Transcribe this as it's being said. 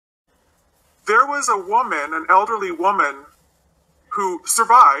there was a woman, an elderly woman, who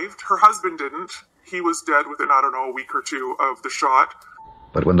survived. Her husband didn't. He was dead within, I don't know, a week or two of the shot.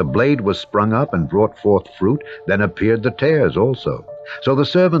 But when the blade was sprung up and brought forth fruit, then appeared the tares also. So the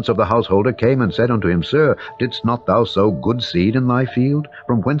servants of the householder came and said unto him, Sir, didst not thou sow good seed in thy field?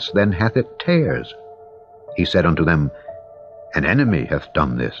 From whence then hath it tares? He said unto them, An enemy hath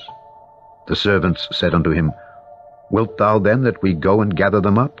done this. The servants said unto him, Wilt thou then that we go and gather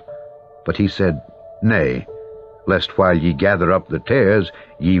them up? But he said, Nay, lest while ye gather up the tares,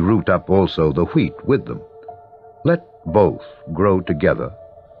 ye root up also the wheat with them. Let both grow together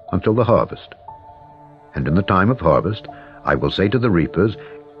until the harvest. And in the time of harvest I will say to the reapers,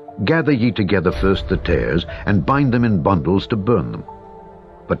 Gather ye together first the tares, and bind them in bundles to burn them,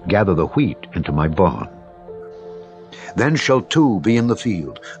 but gather the wheat into my barn. Then shall two be in the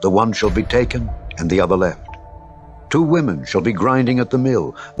field, the one shall be taken, and the other left. 2 women shall be grinding at the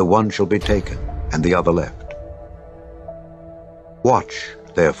mill, the one shall be taken, and the other left. Watch,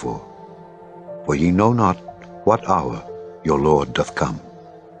 therefore, for ye know not what hour your Lord doth come.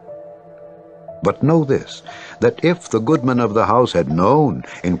 But know this, that if the goodman of the house had known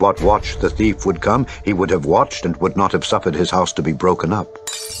in what watch the thief would come, he would have watched and would not have suffered his house to be broken up.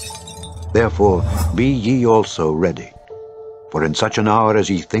 Therefore be ye also ready, for in such an hour as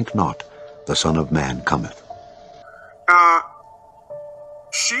ye think not, the Son of Man cometh.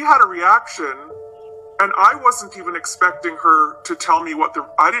 She had a reaction, and I wasn't even expecting her to tell me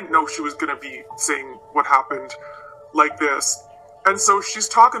I didn't know she was going to be saying what happened like this. And so she's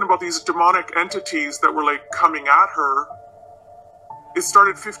talking about these demonic entities that were like coming at her. It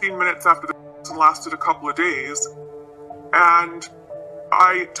started 15 minutes after this and lasted a couple of days. And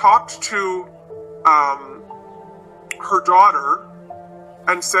I talked to her daughter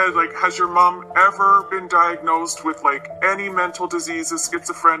and said, like, has your mom ever been diagnosed with like any mental diseases,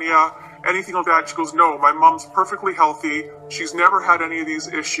 schizophrenia, anything like that? She goes, no, my mom's perfectly healthy. She's never had any of these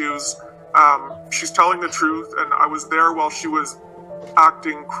issues. She's telling the truth, and I was there while she was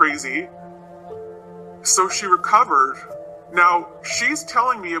acting crazy. So she recovered. Now, she's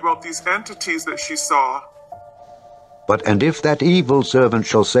telling me about these entities that she saw. But and if that evil servant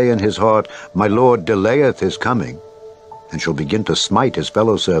shall say in his heart, My Lord delayeth his coming, and shall begin to smite his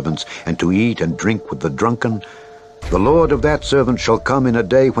fellow servants, and to eat and drink with the drunken, the Lord of that servant shall come in a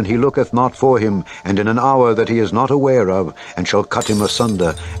day when he looketh not for him, and in an hour that he is not aware of, and shall cut him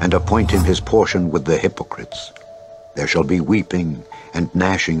asunder, and appoint him his portion with the hypocrites. There shall be weeping and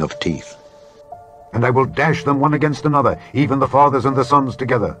gnashing of teeth. And I will dash them one against another, even the fathers and the sons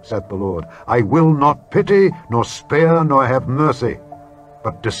together, saith the Lord. I will not pity, nor spare, nor have mercy,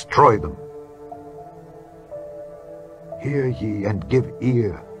 but destroy them. Hear ye and give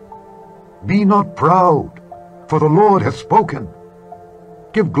ear. Be not proud, for the Lord hath spoken.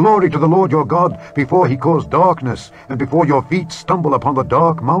 Give glory to the Lord your God, before he cause darkness, and before your feet stumble upon the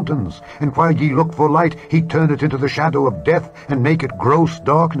dark mountains. And while ye look for light, he turn it into the shadow of death, and make it gross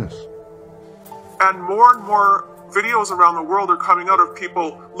darkness. And more videos around the world are coming out of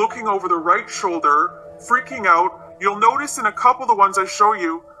people looking over the right shoulder, freaking out. You'll notice in a couple of the ones I show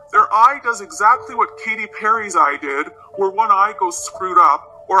you, their eye does exactly what Katy Perry's eye did, where one eye goes screwed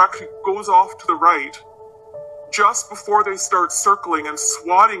up, or actually goes off to the right, just before they start circling and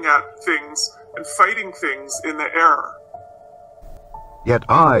swatting at things and fighting things in the air. Yet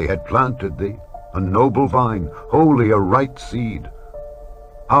I had planted thee, a noble vine, wholly a right seed.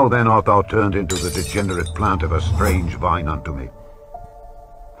 How then art thou turned into the degenerate plant of a strange vine unto me?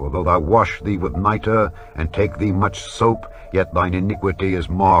 For though thou wash thee with nitre, and take thee much soap, yet thine iniquity is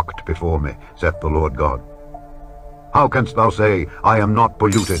marked before me, saith the Lord God. How canst thou say, I am not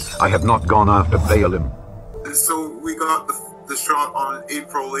polluted, I have not gone after Baalim? So we got the shot on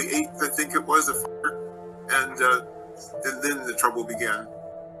April the 8th, I think it was, and then the trouble began.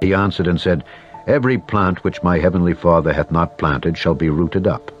 He answered and said, Every plant which my heavenly Father hath not planted shall be rooted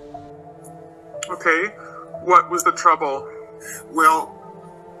up. Okay, what was the trouble? Well,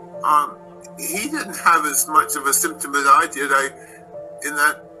 he didn't have as much of a symptom as I did. In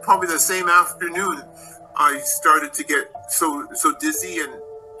that, probably the same afternoon, I started to get so dizzy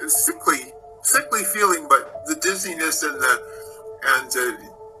and sickly feeling, but the dizziness and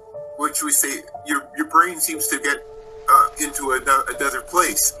which we say your brain seems to get into another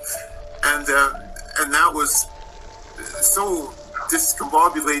place, and that was so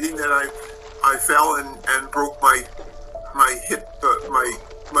discombobulating that I fell and broke my hip,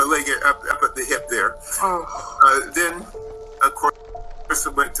 my leg up at the hip there. Oh. Then of course I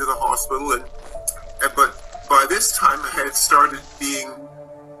went to the hospital, but by this time I had started being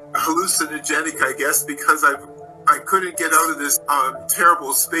hallucinogenic, I guess, because I I couldn't get out of this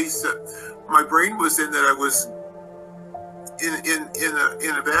terrible space that my brain was in, that I was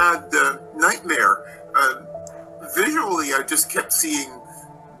in a bad nightmare. Visually, I just kept seeing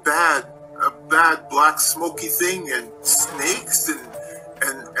a bad black smoky thing, and snakes,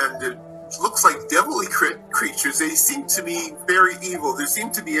 and it looks like devilly creatures. They seem to be very evil. There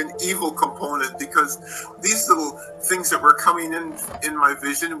seemed to be an evil component, because these little things that were coming in my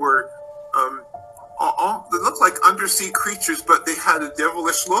vision were they looked like undersea creatures, but they had a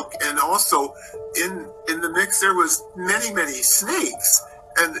devilish look. And also in the mix there was many snakes,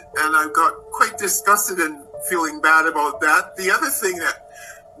 and I got quite disgusted and feeling bad about that. The other thing that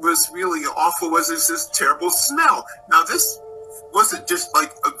was really awful was this terrible smell. Now, this wasn't just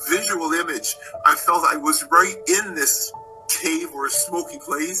like a visual image. I felt I was right in this cave or smoky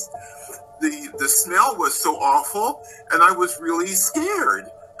place. The smell was so awful, and I was really scared.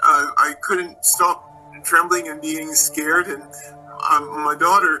 I couldn't stop trembling and being scared. And my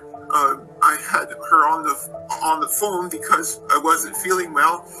daughter, I had her on the phone because I wasn't feeling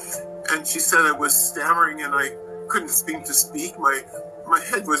well, and she said I was stammering and I couldn't seem to speak. My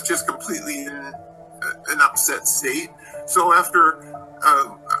head was just completely in an upset state. So after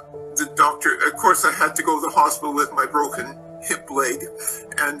the doctor, of course, I had to go to the hospital with my broken hip leg,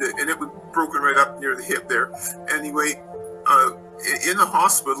 and it was broken right up near the hip there. Anyway, in the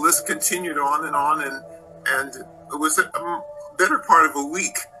hospital, this continued on, and it was a better part of a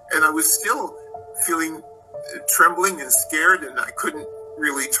week, and I was still feeling trembling and scared, and I couldn't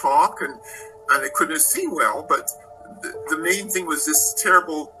really talk, and I couldn't see well. But the main thing was this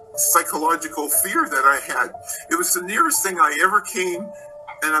terrible psychological fear that I had. It was the nearest thing I ever came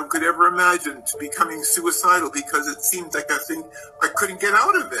and I could ever imagine to becoming suicidal, because it seemed like I think I couldn't get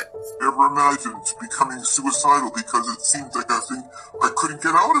out of it. Ever imagined becoming suicidal, because it seemed like I think I couldn't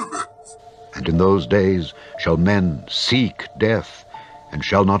get out of it. And in those days shall men seek death, and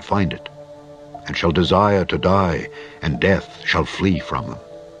shall not find it, and shall desire to die, and death shall flee from them.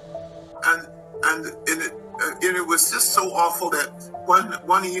 And it was just so awful that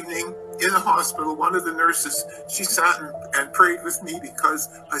one evening in the hospital, one of the nurses, she sat and prayed with me, because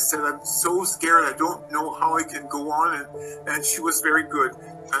I said, I'm so scared, I don't know how I can go on, and she was very good,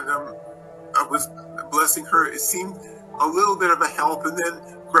 and I was blessing her. It seemed a little bit of a help, and then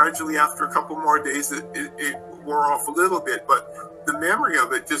gradually after a couple more days it wore off a little bit, but the memory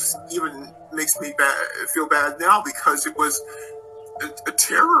of it just even makes me feel bad now, because it was a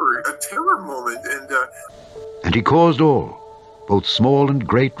terror moment. And he caused all, both small and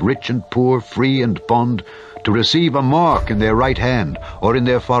great, rich and poor, free and bond, to receive a mark in their right hand or in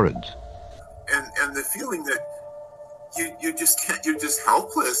their foreheads. And the feeling that you just can't, you're just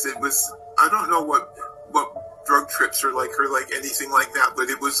helpless. It was, I don't know what drug trips are like, or like anything like that, but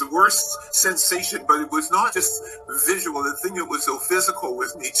it was the worst sensation. But it was not just visual. The thing, it was so physical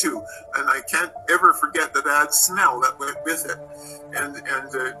with me too, and I can't ever forget the bad smell that went with it. And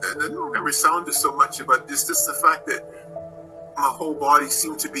I don't remember sounded so much, but it's just the fact that my whole body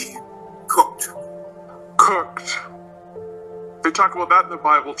seemed to be cooked. They talk about that in the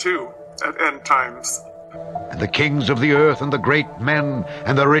Bible too, at end times. And the kings of the earth, and the great men,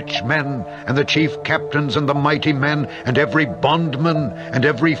 and the rich men, and the chief captains, and the mighty men, and every bondman, and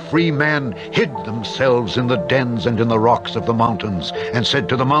every free man, hid themselves in the dens and in the rocks of the mountains, and said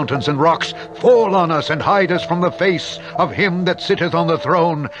to the mountains and rocks, Fall on us, and hide us from the face of him that sitteth on the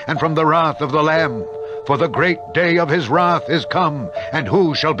throne, and from the wrath of the Lamb. For the great day of his wrath is come, and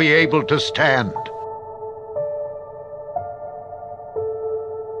who shall be able to stand?